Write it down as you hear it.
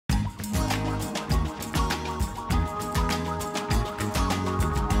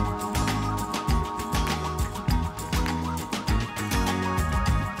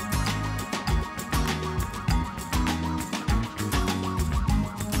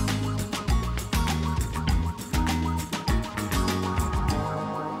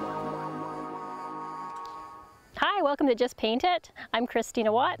welcome to Just Paint It. I'm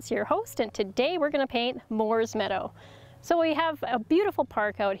Christina Watts, your host, and today we're going to paint Moore's Meadow. So we have a beautiful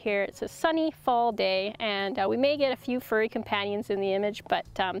park out here. It's a sunny fall day, and we may get a few furry companions in the image, but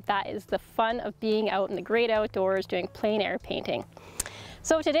that is the fun of being out in the great outdoors doing plein air painting.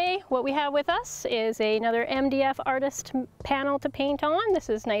 So today what we have with us is another MDF artist panel to paint on. This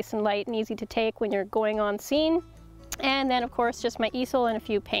is nice and light and easy to take when you're going on scene. And then of course just my easel and a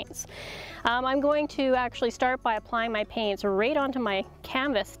few paints. I'm going to actually start by applying my paints right onto my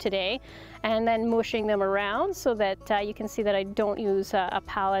canvas today and then mushing them around so that you can see that I don't use a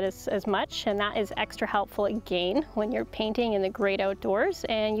palette as much, and that is extra helpful again when you're painting in the great outdoors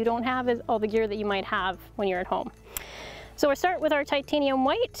and you don't have all the gear that you might have when you're at home. So we'll start with our titanium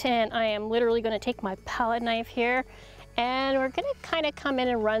white, and I am literally going to take my palette knife here and we're going to kind of come in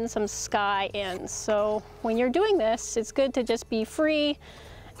and run some sky in. So when you're doing this, it's good to just be free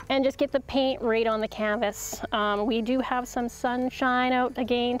and just get the paint right on the canvas. We do have some sunshine out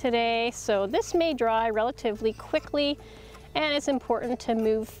again today, so this may dry relatively quickly, and it's important to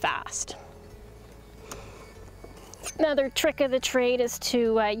move fast. Another trick of the trade is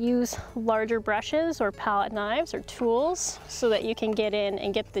to use larger brushes or palette knives or tools so that you can get in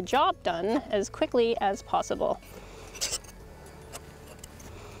and get the job done as quickly as possible.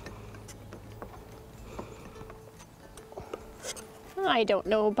 I don't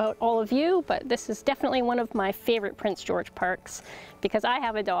know about all of you, but this is definitely one of my favorite Prince George parks because I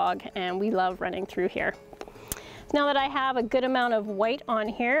have a dog and we love running through here. Now that I have a good amount of white on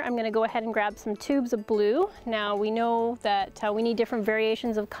here, I'm going to go ahead and grab some tubes of blue. Now we know that we need different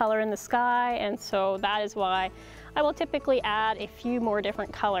variations of color in the sky, and so that is why I will typically add a few more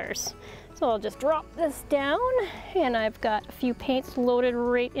different colors. So I'll just drop this down and I've got a few paints loaded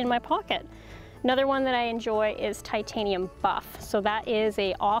right in my pocket. Another one that I enjoy is titanium buff. So that is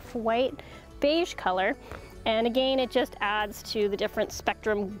a off-white beige color, and again it just adds to the different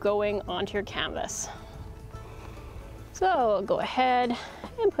spectrum going onto your canvas. So I'll go ahead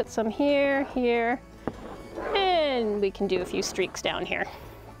and put some here, here, and we can do a few streaks down here.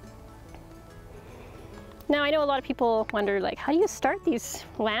 Now I know a lot of people wonder, like, how do you start these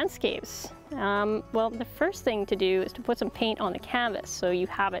landscapes? Well, the first thing to do is to put some paint on the canvas so you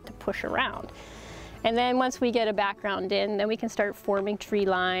have it to push around. And then once we get a background in, then we can start forming tree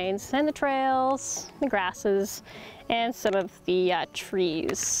lines and the trails, the grasses, and some of the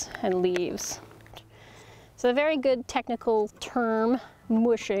trees and leaves. So a very good technical term,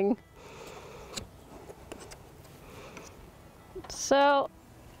 mushing. So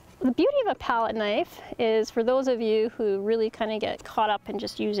the beauty of a palette knife is, for those of you who really kind of get caught up in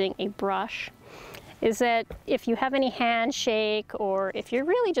just using a brush, is that if you have any handshake or if you're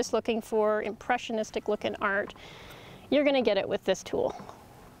really just looking for impressionistic looking art, you're going to get it with this tool.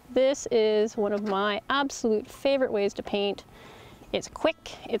 This is one of my absolute favorite ways to paint. It's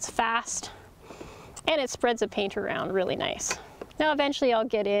quick, it's fast, and it spreads the paint around really nice. Now eventually I'll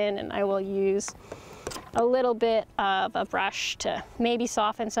get in and I will use a little bit of a brush to maybe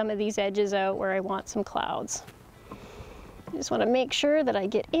soften some of these edges out where I want some clouds. I just want to make sure that I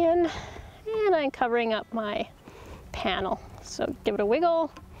get in and I'm covering up my panel. So give it a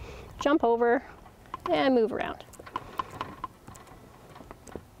wiggle, jump over, and move around.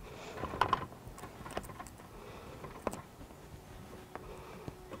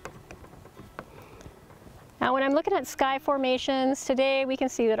 Now when I'm looking at sky formations today, we can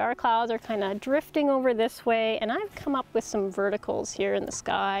see that our clouds are kind of drifting over this way, and I've come up with some verticals here in the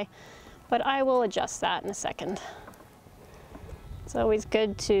sky, but I will adjust that in a second. It's always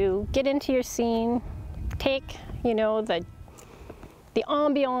good to get into your scene, take, you know, the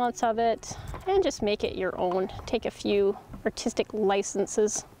ambiance of it, and just make it your own. Take a few artistic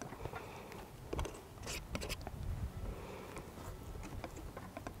licenses.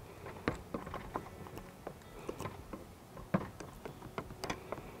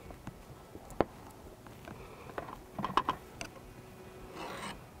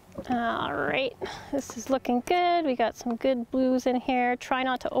 All right, this is looking good. We got some good blues in here. Try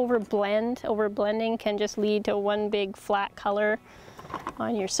not to overblend. Overblending can just lead to one big flat color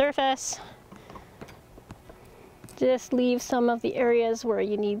on your surface. Just leave some of the areas where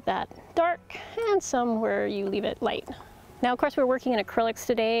you need that dark and some where you leave it light. Now, of course, we're working in acrylics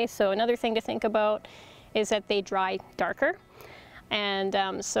today, so another thing to think about is that they dry darker.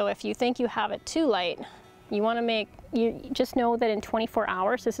 And so if you think you have it too light, you want to you just know that in 24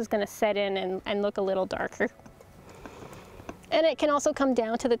 hours this is going to set in and look a little darker. And it can also come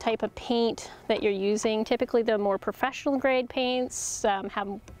down to the type of paint that you're using. Typically the more professional grade paints have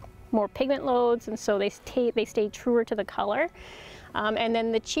more pigment loads, and so they stay truer to the color. And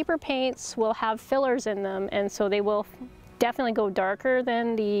then the cheaper paints will have fillers in them, and so they will definitely go darker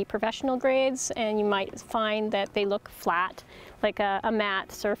than the professional grades, and you might find that they look flat, like a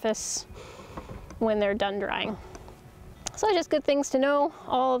matte surface when they're done drying. So just good things to know.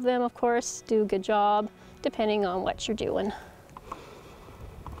 All of them, of course, do a good job depending on what you're doing.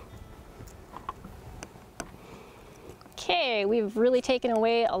 Okay, we've really taken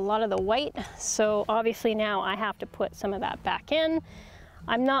away a lot of the white, so obviously now I have to put some of that back in.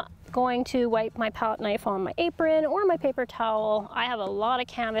 I'm not going to wipe my palette knife on my apron or my paper towel. I have a lot of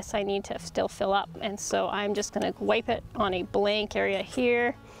canvas I need to still fill up, and so I'm just going to wipe it on a blank area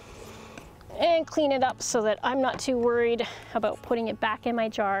here and clean it up so that I'm not too worried about putting it back in my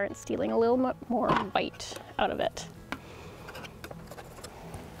jar and stealing a little more white out of it.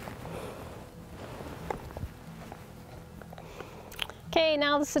 Okay,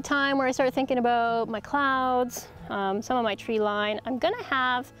 now this is the time where I start thinking about my clouds, some of my tree line. I'm gonna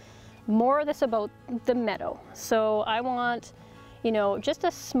have more of this about the meadow. So I want, you know, just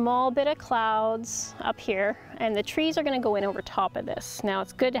a small bit of clouds up here, and the trees are gonna go in over top of this. Now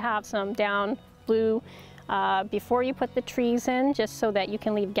it's good to have some down blue before you put the trees in, just so that you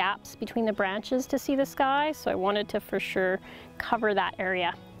can leave gaps between the branches to see the sky. So I wanted to for sure cover that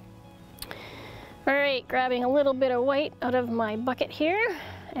area. All right, grabbing a little bit of white out of my bucket here,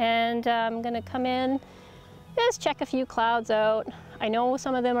 and I'm gonna come in, just check a few clouds out. I know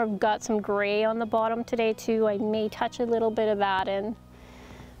some of them have got some gray on the bottom today too. I may touch a little bit of that in,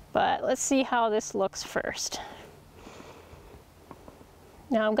 but let's see how this looks first.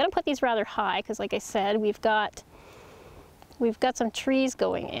 Now I'm gonna put these rather high because, like I said, we've got some trees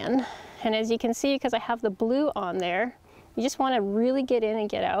going in, and as you can see, because I have the blue on there, you just want to really get in and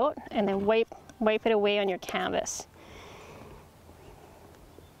get out, and then wipe it away on your canvas.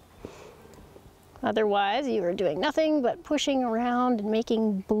 Otherwise, you are doing nothing but pushing around and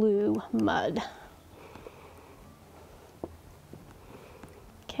making blue mud.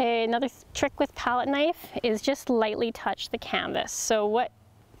 Okay, another trick with palette knife is just lightly touch the canvas. So what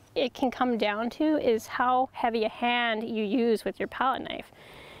it can come down to is how heavy a hand you use with your palette knife.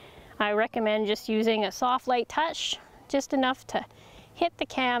 I recommend just using a soft light touch, just enough to hit the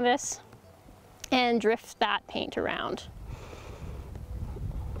canvas and drift that paint around.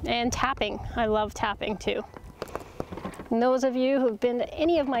 And tapping, I love tapping too. And those of you who've been to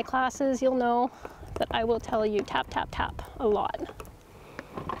any of my classes, you'll know that I will tell you tap, tap, tap a lot.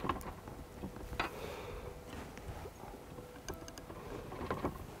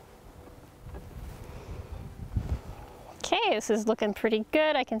 Okay, this is looking pretty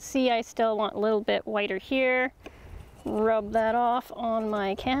good. I can see I still want a little bit whiter here. Rub that off on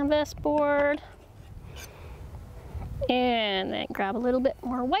my canvas board. And then grab a little bit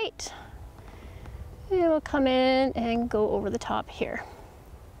more white. And we'll come in and go over the top here.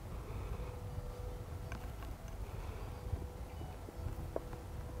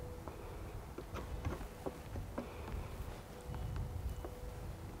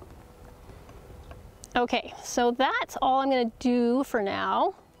 Okay, so that's all I'm going to do for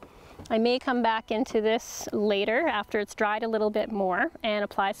now. I may come back into this later after it's dried a little bit more and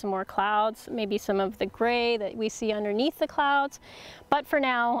apply some more clouds, maybe some of the gray that we see underneath the clouds. But for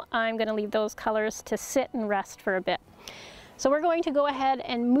now, I'm going to leave those colors to sit and rest for a bit. So we're going to go ahead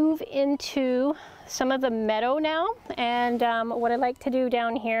and move into some of the meadow now. And what I like to do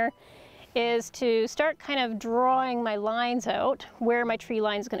down here is to start kind of drawing my lines out, where my tree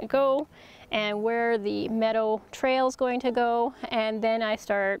line is going to go and where the meadow trail is going to go, and then I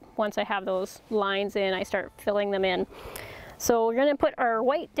start, once I have those lines in, I start filling them in. So we're going to put our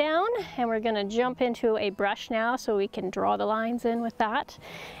white down, and we're going to jump into a brush now so we can draw the lines in with that,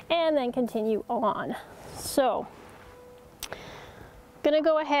 and then continue on. So I'm going to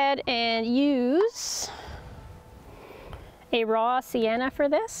go ahead and use a raw sienna for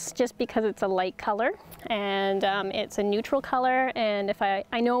this, just because it's a light color, and it's a neutral color, and if I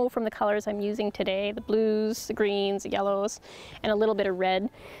know from the colors I'm using today, the blues, the greens, the yellows, and a little bit of red,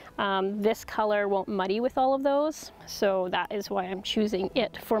 this color won't muddy with all of those, so that is why I'm choosing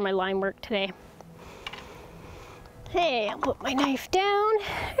it for my line work today. Hey, I'll put my knife down,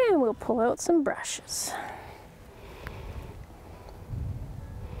 and we'll pull out some brushes.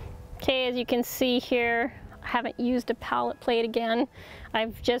 Okay, as you can see here, I haven't used a palette plate again.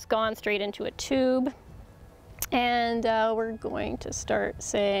 I've just gone straight into a tube, and we're going to start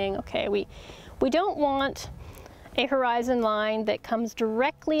saying, okay, we don't want a horizon line that comes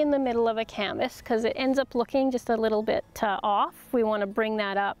directly in the middle of a canvas because it ends up looking just a little bit off. We want to bring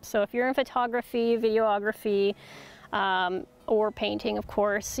that up. So if you're in photography, videography, or painting, of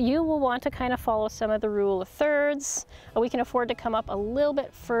course, you will want to kind of follow some of the rule of thirds. We can afford to come up a little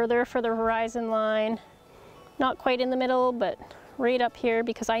bit further for the horizon line. Not quite in the middle, but right up here,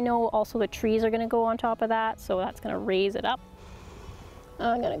 because I know also the trees are going to go on top of that, so that's going to raise it up.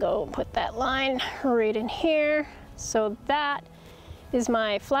 I'm going to go put that line right in here. So that is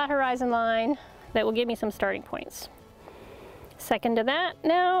my flat horizon line that will give me some starting points. Second to that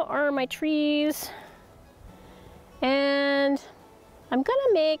now are my trees. And I'm going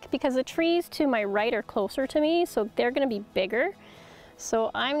to make, because the trees to my right are closer to me, so they're going to be bigger. So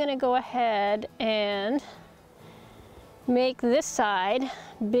I'm going to go ahead and make this side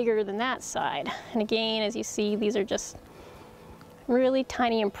bigger than that side. And again, as you see, these are just really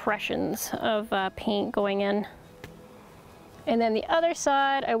tiny impressions of paint going in. And then the other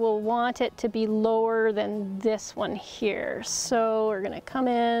side, I will want it to be lower than this one here. So we're gonna come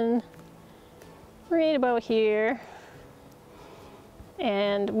in right about here.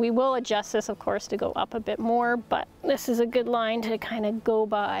 And we will adjust this, of course, to go up a bit more, but this is a good line to kind of go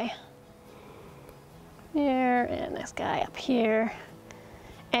by. There, and this guy up here.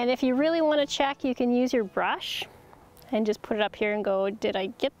 And if you really want to check, you can use your brush and just put it up here and go, did I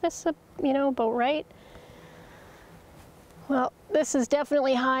get this, you know, about right? Well, this is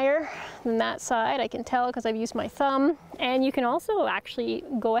definitely higher than that side. I can tell because I've used my thumb. And you can also actually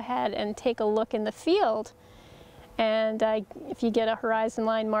go ahead and take a look in the field. And if you get a horizon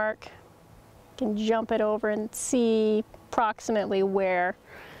line mark, you can jump it over and see approximately where.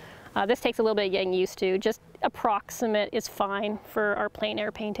 This takes a little bit of getting used to. Just approximate is fine for our plein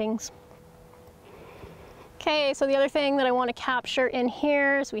air paintings. Okay, so the other thing that I want to capture in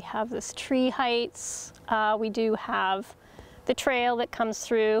here is we have this tree heights. We do have the trail that comes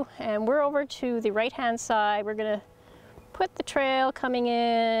through, and we're over to the right hand side. We're going to put the trail coming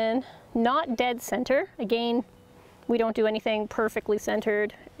in, not dead center. Again, we don't do anything perfectly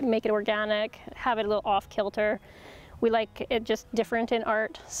centered, make it organic, have it a little off kilter. We like it just different in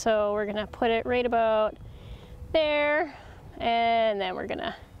art, so we're gonna put it right about there, and then we're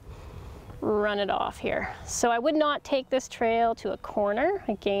gonna run it off here. So I would not take this trail to a corner.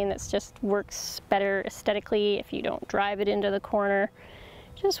 Again, that just works better aesthetically if you don't drive it into the corner.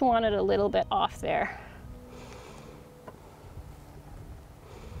 Just want it a little bit off there.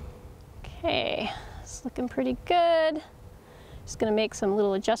 Okay, it's looking pretty good. Just going to make some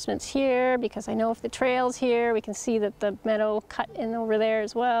little adjustments here because I know if the trail's here, we can see that the meadow cut in over there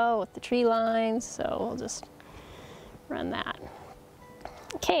as well with the tree lines, so we'll just run that.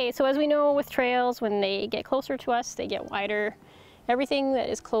 Okay, so as we know with trails, when they get closer to us, they get wider. Everything that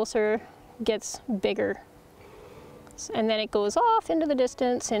is closer gets bigger. And then it goes off into the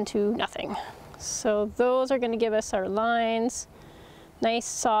distance into nothing. So those are going to give us our lines. Nice,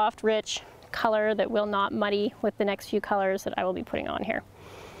 soft, rich color that will not muddy with the next few colors that I will be putting on here.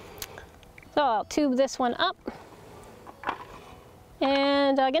 So I'll tube this one up.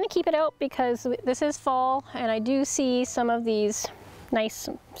 And I'm going to keep it out because this is fall and I do see some of these nice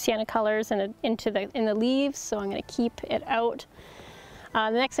sienna colors in the leaves, so I'm going to keep it out.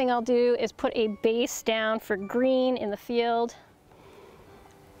 The next thing I'll do is put a base down for green in the field.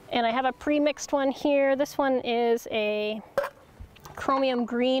 And I have a pre-mixed one here. This one is a chromium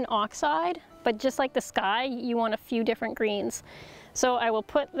green oxide, but just like the sky, you want a few different greens. So I will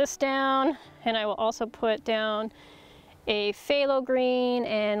put this down, and I will also put down a phthalo green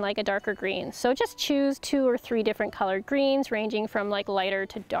and like a darker green. So just choose 2 or 3 different colored greens ranging from like lighter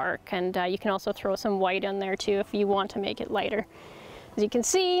to dark, and you can also throw some white in there too if you want to make it lighter. As you can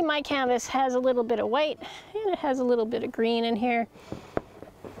see, my canvas has a little bit of white and it has a little bit of green in here.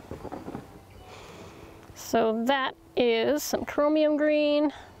 So that is some chromium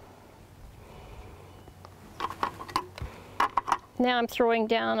green. Now I'm throwing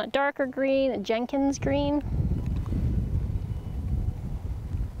down a darker green, a Jenkins green.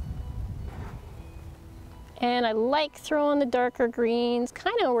 And I like throwing the darker greens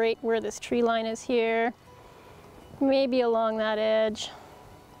kind of right where this tree line is here. Maybe along that edge.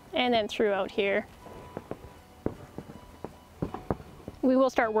 And then throughout here. We will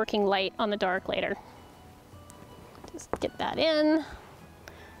start working light on the dark later. Just get that in.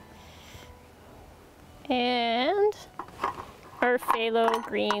 And our phthalo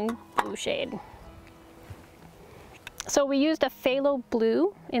green blue shade. So we used a phthalo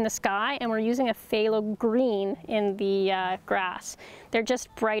blue in the sky and we're using a phthalo green in the grass. They're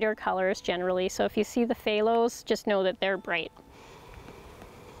just brighter colors generally, so if you see the phthalos, just know that they're bright.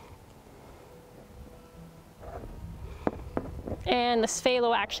 And this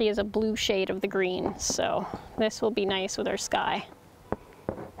phthalo actually is a blue shade of the green, so this will be nice with our sky.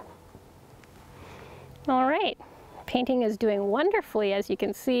 All right, painting is doing wonderfully, as you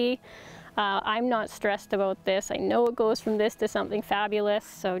can see. I'm not stressed about this. I know it goes from this to something fabulous,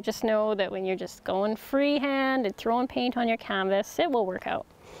 so just know that when you're just going freehand and throwing paint on your canvas, it will work out.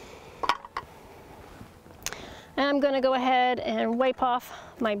 And I'm going to go ahead and wipe off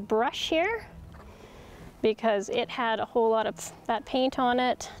my brush here because it had a whole lot of that paint on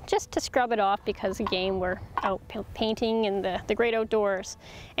it, just to scrub it off because again we're out painting in the great outdoors.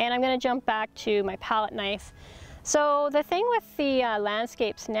 And I'm going to jump back to my palette knife. So the thing with the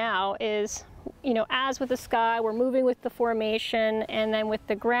landscapes now is, you know, as with the sky, we're moving with the formation, and then with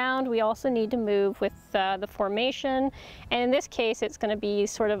the ground, we also need to move with the formation. And in this case, it's going to be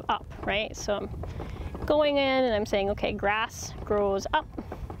sort of up, right? So I'm going in and I'm saying, okay, grass grows up.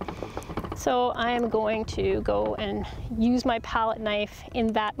 So I am going to go and use my palette knife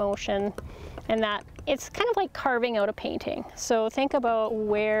in that motion, and that it's kind of like carving out a painting. So think about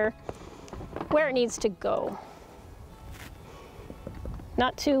where it needs to go.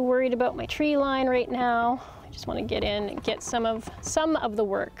 Not too worried about my tree line right now. I just want to get in and get some of the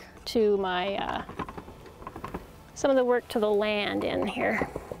work to my the land in here.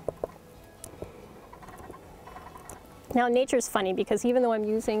 Now nature's funny because even though I'm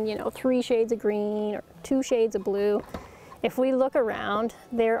using, you know, 3 shades of green or 2 shades of blue, if we look around,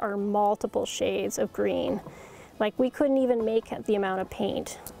 there are multiple shades of green. Like we couldn't even make the amount of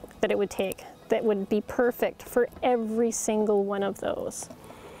paint that it would take that would be perfect for every single one of those.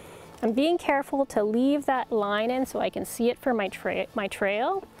 I'm being careful to leave that line in so I can see it for my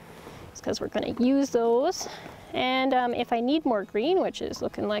trail. It's because we're going to use those. And if I need more green, which is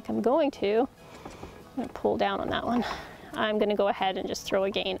looking like I'm going to, I'm going to pull down on that one. I'm going to go ahead and just throw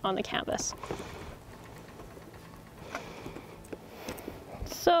again on the canvas.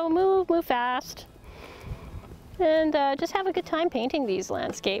 So move fast, and just have a good time painting these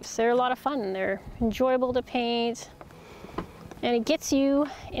landscapes. They're a lot of fun. They're enjoyable to paint, and it gets you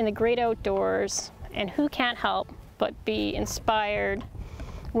in the great outdoors. And who can't help but be inspired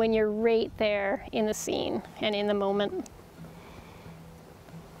when you're right there in the scene and in the moment.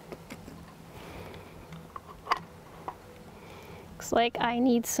 Looks like I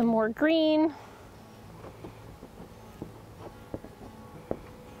need some more green.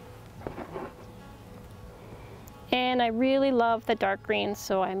 And I really love the dark green,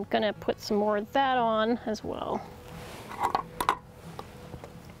 so I'm gonna put some more of that on as well.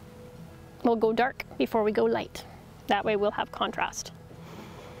 We'll go dark before we go light. That way we'll have contrast.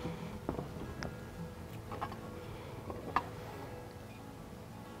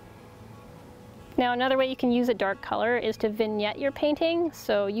 Now another way you can use a dark color is to vignette your painting.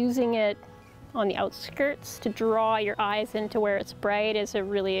 So using it on the outskirts to draw your eyes into where it's bright is a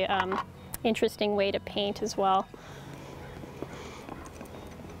really interesting way to paint as well.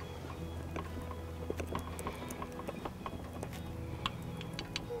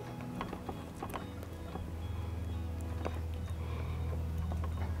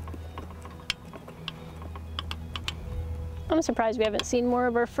 I'm surprised we haven't seen more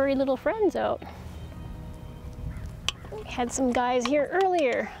of our furry little friends out. We had some guys here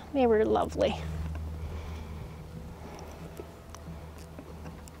earlier. They were lovely.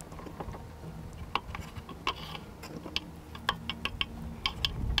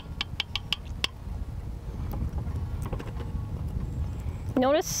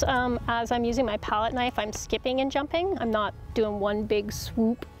 Notice as I'm using my palette knife, I'm skipping and jumping. I'm not doing one big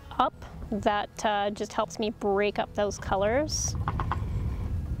swoop up. That just helps me break up those colors.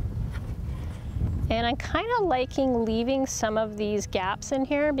 And I'm kind of liking leaving some of these gaps in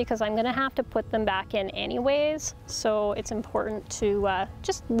here because I'm gonna have to put them back in anyways. So it's important to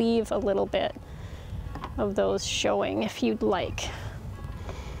just leave a little bit of those showing if you'd like.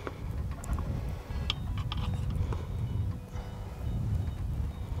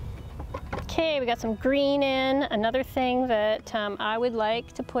 Okay, we got some green in. Another thing that I would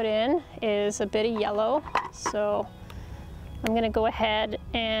like to put in is a bit of yellow. So I'm gonna go ahead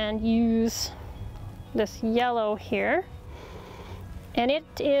and use this yellow here. And it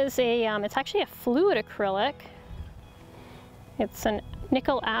is a, it's actually a fluid acrylic. It's a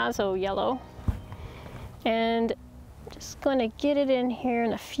nickel azo yellow. And just gonna get it in here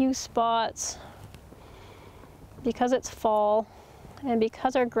in a few spots because it's fall. And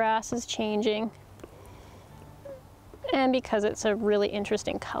because our grass is changing, and because it's a really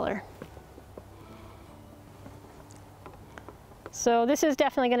interesting color. So this is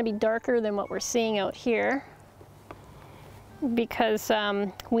definitely going to be darker than what we're seeing out here because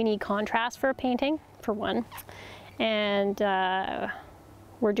we need contrast for a painting, for one. And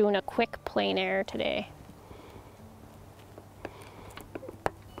we're doing a quick plein air today.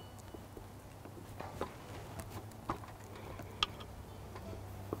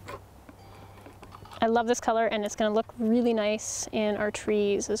 I love this color, and it's going to look really nice in our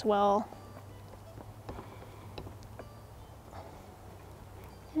trees as well.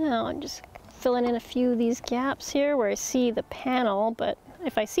 Now I'm just filling in a few of these gaps here where I see the panel, but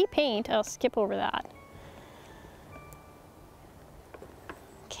if I see paint, I'll skip over that.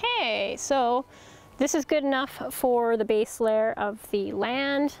 Okay, so this is good enough for the base layer of the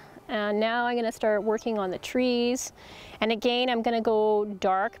land. And now I'm going to start working on the trees. And again, I'm going to go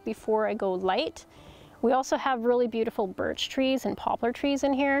dark before I go light. We also have really beautiful birch trees and poplar trees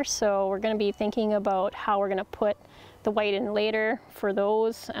in here, so we're going to be thinking about how we're going to put the white in later for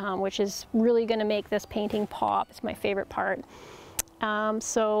those, which is really going to make this painting pop. It's my favorite part.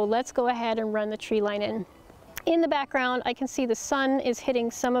 So let's go ahead and run the tree line in. In the background, I can see the sun is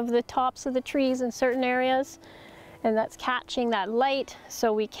hitting some of the tops of the trees in certain areas, and that's catching that light,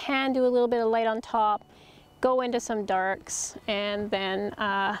 so we can do a little bit of light on top, go into some darks, and then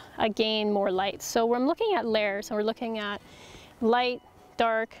again more light. So I'm looking at layers, and we're looking at light,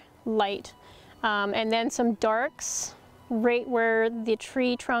 dark, light, and then some darks right where the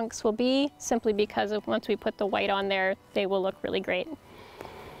tree trunks will be, simply because of once we put the white on there, they will look really great.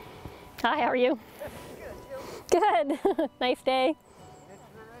 Hi, how are you? Good. Nice day.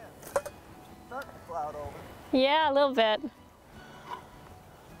 Starting to cloud over. Yeah, a little bit.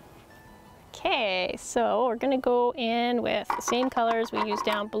 Okay, so we're going to go in with the same colors we used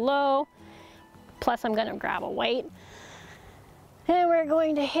down below, plus I'm going to grab a white, and we're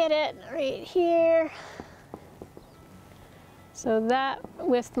going to hit it right here. So that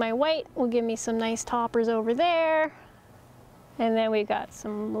with my white will give me some nice toppers over there, and then we got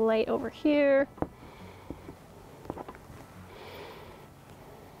some light over here.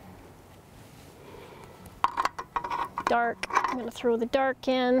 Dark, I'm going to throw the dark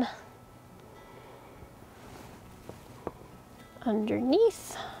in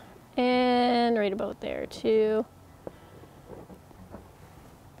underneath and right about there too.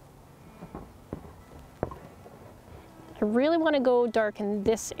 I really want to go dark in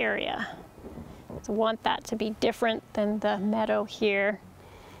this area. So I want that to be different than the meadow here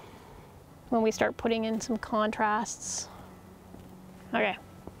when we start putting in some contrasts. Okay.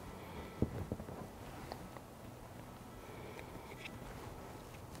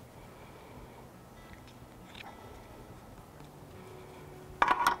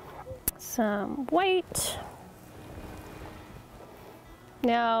 Some white.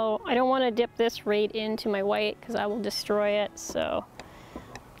 Now, I don't want to dip this right into my white because I will destroy it. So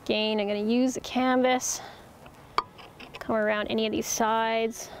again, I'm going to use the canvas, come around any of these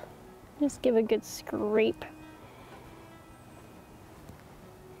sides, just give a good scrape.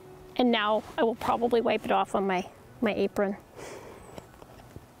 And now I will probably wipe it off on my apron.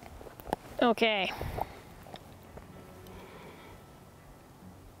 Okay.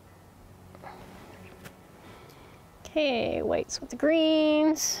 Okay, whites with the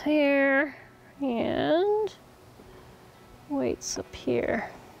greens here, and whites up here.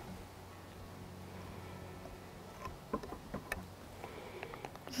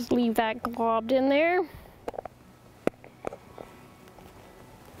 Just leave that globbed in there.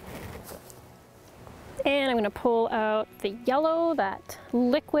 And I'm going to pull out the yellow, that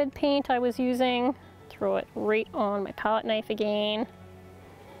liquid paint I was using, throw it right on my palette knife again.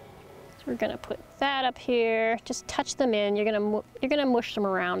 So we're going to put that up here. Just touch them in. You're going to mush them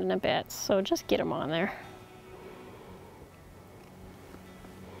around in a bit, so just get them on there.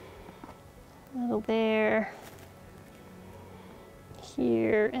 A little there,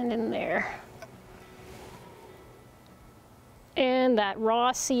 here, and in there. And that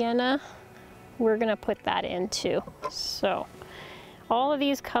raw sienna, we're going to put that in too. So all of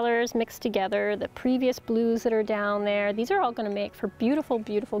these colors mixed together, the previous blues that are down there, these are all going to make for beautiful,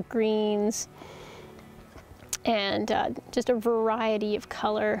 beautiful greens, and just a variety of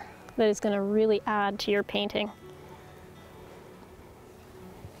color that is going to really add to your painting.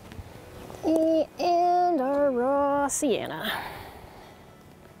 And our raw sienna.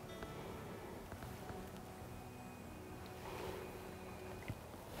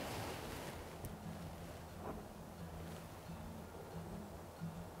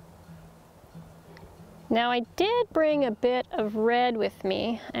 Now I did bring a bit of red with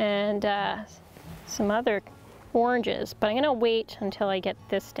me and some other oranges, but I'm going to wait until I get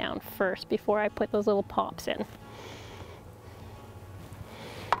this down first before I put those little pops in.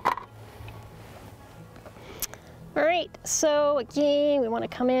 Alright, so again, we want to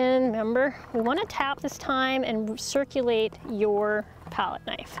come in, remember, we want to tap this time and circulate your palette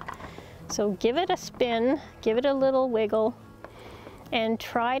knife. So give it a spin, give it a little wiggle, and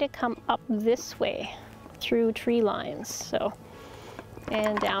try to come up this way through tree lines, so,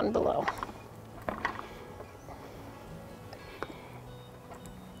 and down below.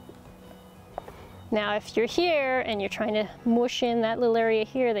 Now if you're here and you're trying to mush in that little area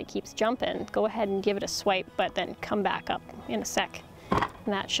here that keeps jumping, go ahead and give it a swipe, but then come back up in a sec.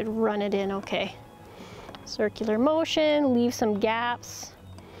 And that should run it in okay. Circular motion, leave some gaps.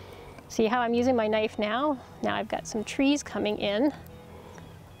 See how I'm using my knife now? Now I've got some trees coming in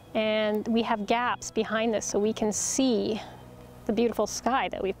and we have gaps behind this so we can see the beautiful sky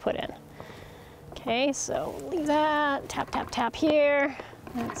that we've put in. Okay, so leave that, tap, tap, tap here,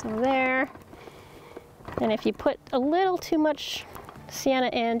 that's over there. And if you put a little too much sienna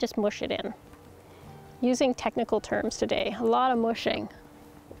in, just mush it in. Using technical terms today, a lot of mushing,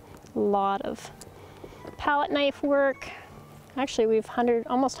 a lot of palette knife work. Actually, we've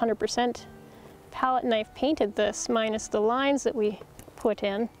almost 100% palette knife painted this, minus the lines that we put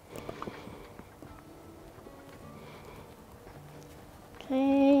in.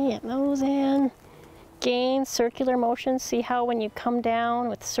 Okay, get those in. Gain circular motions. See how when you come down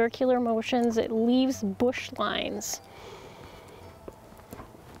with circular motions, it leaves bush lines.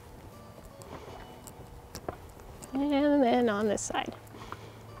 And then on this side.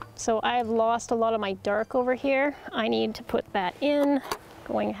 So I've lost a lot of my dark over here. I need to put that in.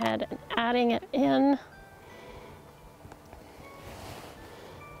 Going ahead and adding it in.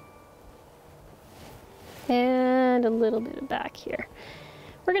 And a little bit of back here.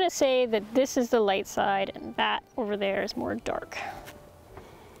 We're going to say that this is the light side and that over there is more dark.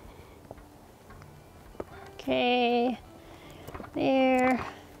 Okay, there.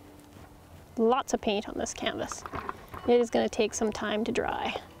 Lots of paint on this canvas. It is going to take some time to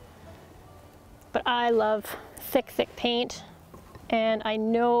dry. But I love thick, thick paint. And I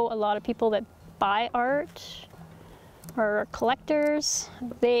know a lot of people that buy art or are collectors,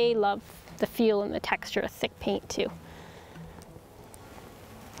 they love the feel and the texture of thick paint too.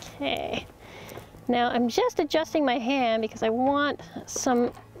 Okay, now I'm just adjusting my hand because I want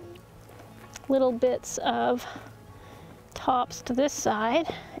some little bits of tops to this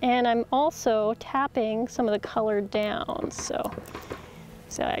side, and I'm also tapping some of the color down. So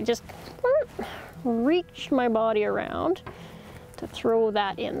I just reach my body around to throw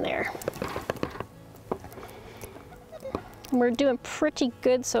that in there. We're doing pretty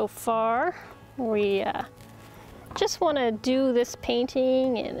good so far. We just want to do this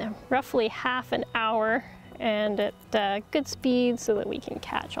painting in roughly half an hour and at good speed so that we can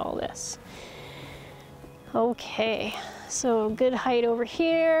catch all this. Okay, so good height over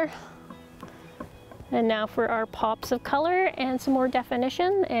here. And now for our pops of color and some more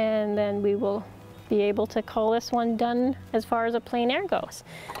definition, and then we will be able to call this one done as far as a plein air goes.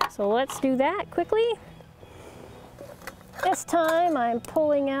 So let's do that quickly. This time I'm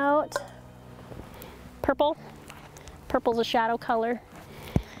pulling out purple. Purple's a shadow color.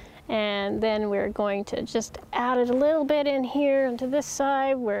 And then we're going to just add it a little bit in here into this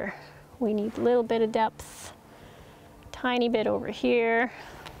side where we need a little bit of depth. Tiny bit over here.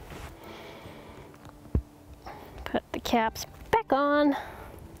 Put the caps back on.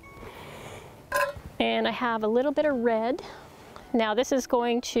 And I have a little bit of red. Now this is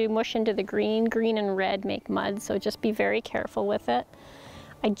going to mush into the green. Green and red make mud, so just be very careful with it.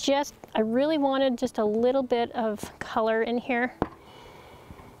 I really wanted just a little bit of color in here.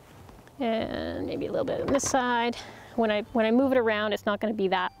 And maybe a little bit on this side. When I move it around, it's not going to be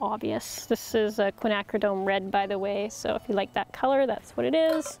that obvious. This is a quinacridone red, by the way, so if you like that color, that's what it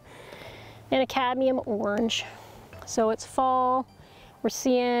is. And a cadmium orange. So it's fall. We're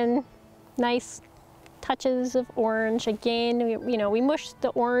seeing nice touches of orange. Again, we mushed the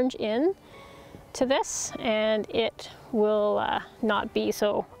orange in to this, and it will not be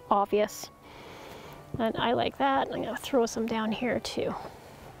so obvious. And I like that. I'm going to throw some down here too.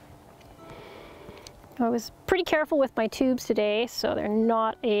 I was pretty careful with my tubes today, so they're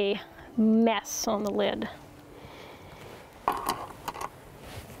not a mess on the lid.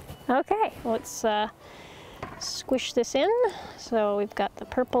 Okay, let's squish this in. So we've got the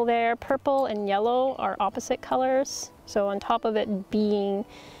purple there. Purple and yellow are opposite colors. So on top of it being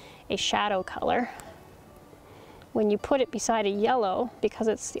a shadow color, when you put it beside a yellow, because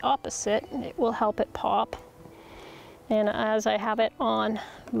it's the opposite, it will help it pop. And as I have it on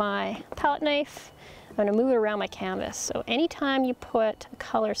my palette knife, I'm going to move it around my canvas. So anytime you put a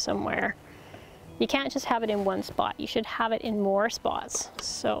color somewhere, you can't just have it in one spot. You should have it in more spots.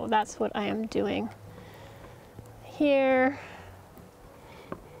 So that's what I am doing here.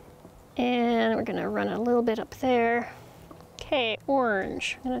 And we're going to run a little bit up there. Okay,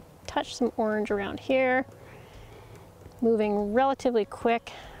 orange. I'm going to touch some orange around here. Moving relatively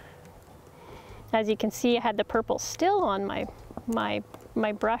quick. As you can see, I had the purple still on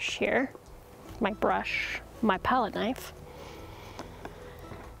my brush here. My palette knife.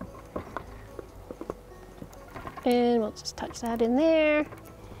 And we'll just touch that in there.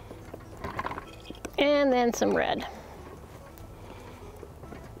 And then some red.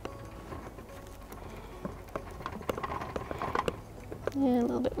 And a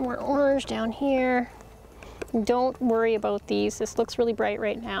little bit more orange down here. Don't worry about these. This looks really bright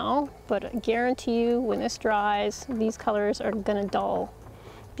right now, but I guarantee you when this dries, these colors are gonna dull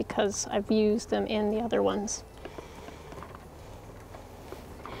because I've used them in the other ones.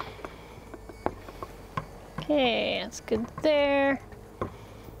 Okay, that's good there.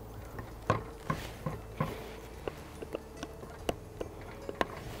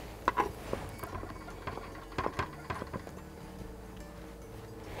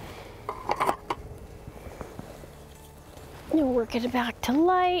 We'll work it back to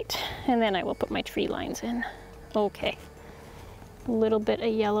light, and then I will put my tree lines in. Okay, a little bit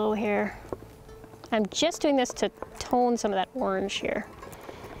of yellow here. I'm just doing this to tone some of that orange here.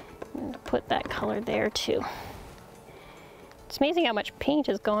 And to put that color there too. It's amazing how much paint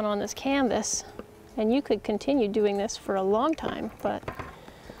has gone on this canvas, and you could continue doing this for a long time, but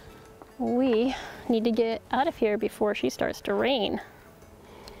we need to get out of here before she starts to rain.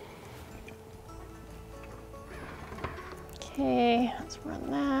 Okay, let's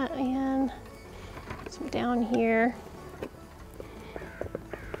run that in. Some down here.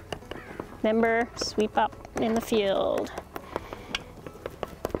 Remember, sweep up in the field.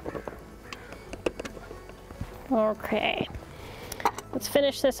 Okay, let's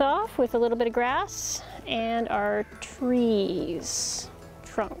finish this off with a little bit of grass and our trees,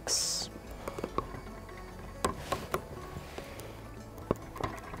 trunks.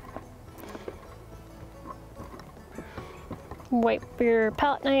 Wipe your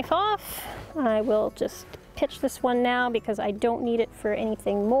palette knife off. I will just pitch this one now because I don't need it for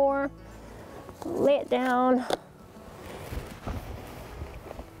anything more. Lay it down.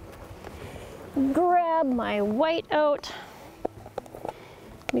 Grab my white out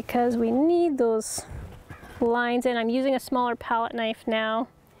because we need those lines in. I'm using a smaller palette knife now.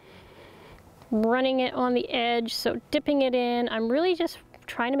 Running it on the edge, so dipping it in. I'm really just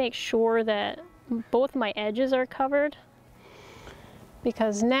trying to make sure that both my edges are covered.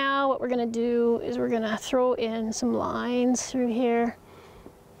 Because now what we're gonna do is we're gonna throw in some lines through here.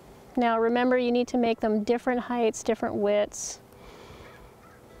 Now remember, you need to make them different heights, different widths.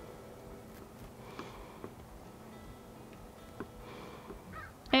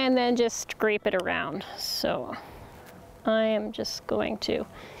 And then just scrape it around. So I am just going to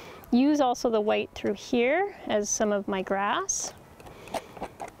use also the white through here as some of my grass.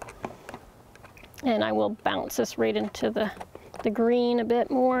 And I will bounce this right into the green a bit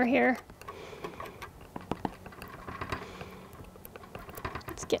more here.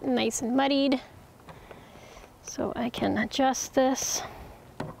 It's getting nice and muddied, so I can adjust this.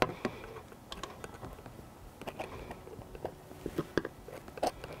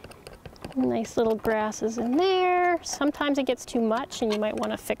 Nice little grasses in there. Sometimes it gets too much and you might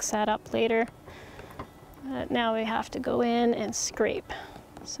want to fix that up later. Now we have to go in and scrape.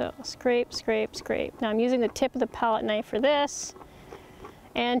 So scrape, scrape, scrape. Now I'm using the tip of the palette knife for this.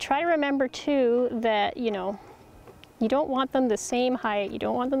 And try to remember too that, you know, you don't want them the same height, you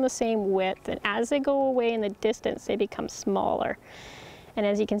don't want them the same width, and as they go away in the distance, they become smaller. And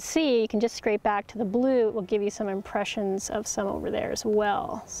as you can see, you can just scrape back to the blue. It will give you some impressions of some over there as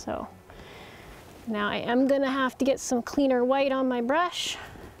well. So now I am gonna have to get some cleaner white on my brush.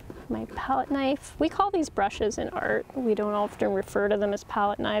 My palette knife. We call these brushes in art. We don't often refer to them as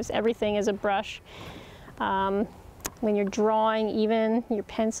palette knives. Everything is a brush. When you're drawing, even your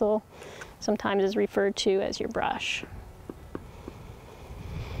pencil sometimes is referred to as your brush.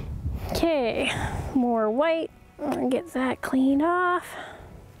 Okay, more white. I'm gonna get that cleaned off.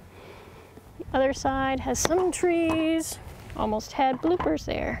 The other side has some trees. Almost had bloopers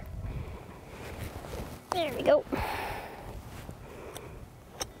there. There we go.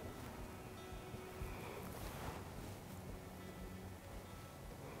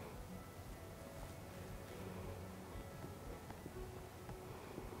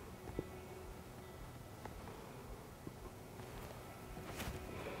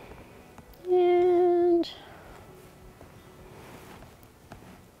 And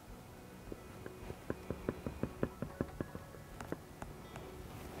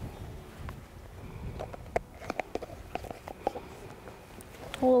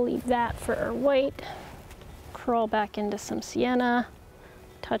we'll leave that for our white. Curl back into some sienna,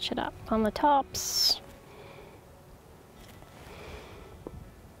 touch it up on the tops.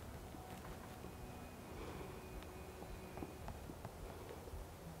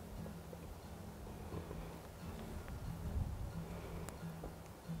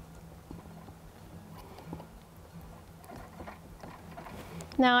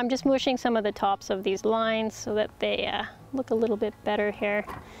 Now I'm just mushing some of the tops of these lines so that they look a little bit better here.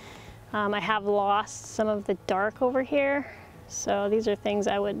 I have lost some of the dark over here, so these are things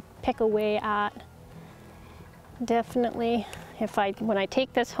I would pick away at. Definitely when I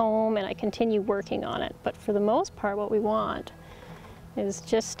take this home and I continue working on it. But for the most part, what we want is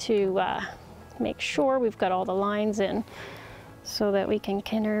just to make sure we've got all the lines in so that we can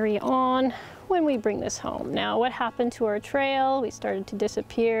carry on when we bring this home. Now, what happened to our trail? We started to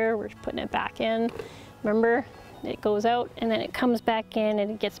disappear. We're putting it back in. Remember, it goes out and then it comes back in and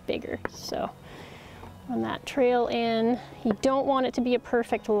it gets bigger. So on that trail in, you don't want it to be a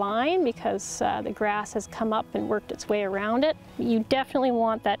perfect line because the grass has come up and worked its way around it. You definitely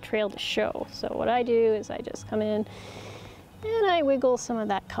want that trail to show. So what I do is I just come in and I wiggle some of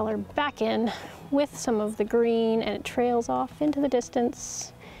that color back in with some of the green, and it trails off into the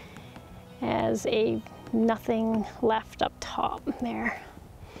distance as a nothing left up top there.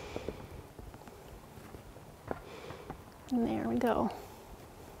 And there we go.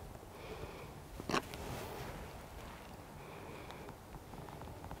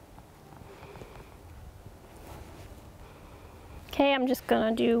 Okay, I'm just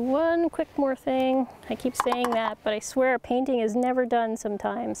gonna do one quick more thing. I keep saying that, but I swear painting is never done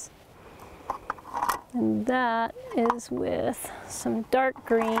sometimes. And that is with some dark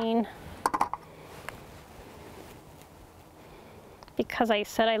green. Because I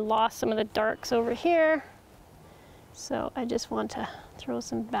said I lost some of the darks over here. So I just want to throw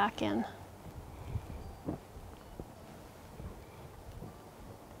some back in.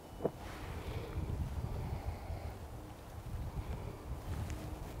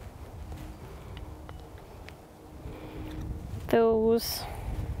 Those.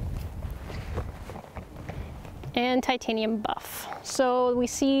 And titanium buff. So we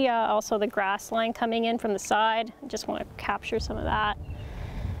see also the grass line coming in from the side. I just want to capture some of that.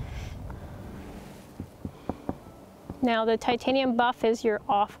 Now the titanium buff is your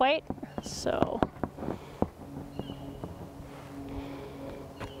off-white, so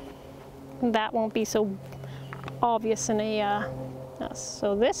that won't be so obvious in a,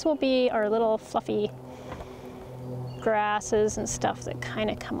 so this will be our little fluffy grasses and stuff that kind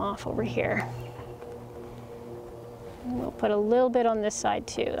of come off over here. And we'll put a little bit on this side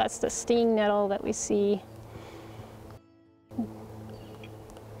too. That's the stinging nettle that we see.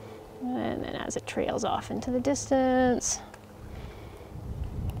 And then as it trails off into the distance,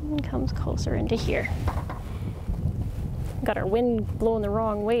 and comes closer into here. Got our wind blowing the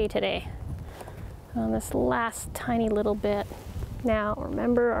wrong way today on this last tiny little bit. Now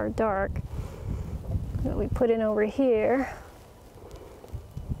remember our dark that we put in over here.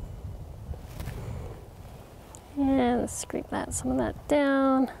 And scrape some of that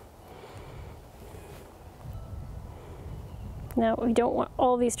down. Now we don't want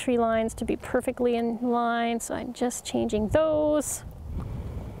all these tree lines to be perfectly in line, so I'm just changing those.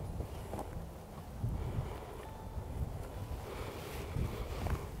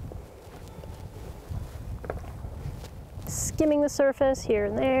 Skimming the surface here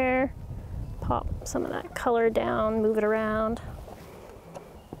and there. Pop some of that color down, move it around.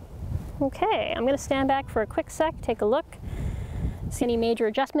 Okay, I'm going to stand back for a quick sec, take a look, see any major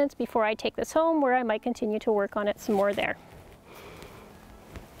adjustments before I take this home, where I might continue to work on it some more there.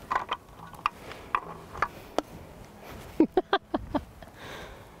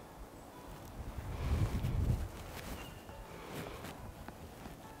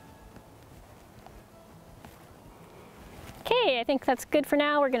 Okay, I think that's good for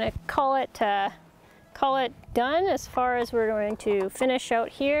now. We're going to call it done as far as we're going to finish out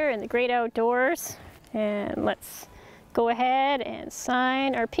here in the great outdoors. And let's go ahead and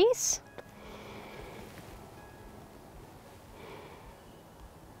sign our piece.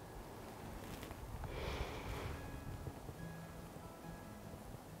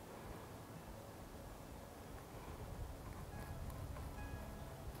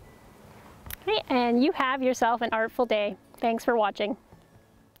 Okay, and you have yourself an artful day. Thanks for watching.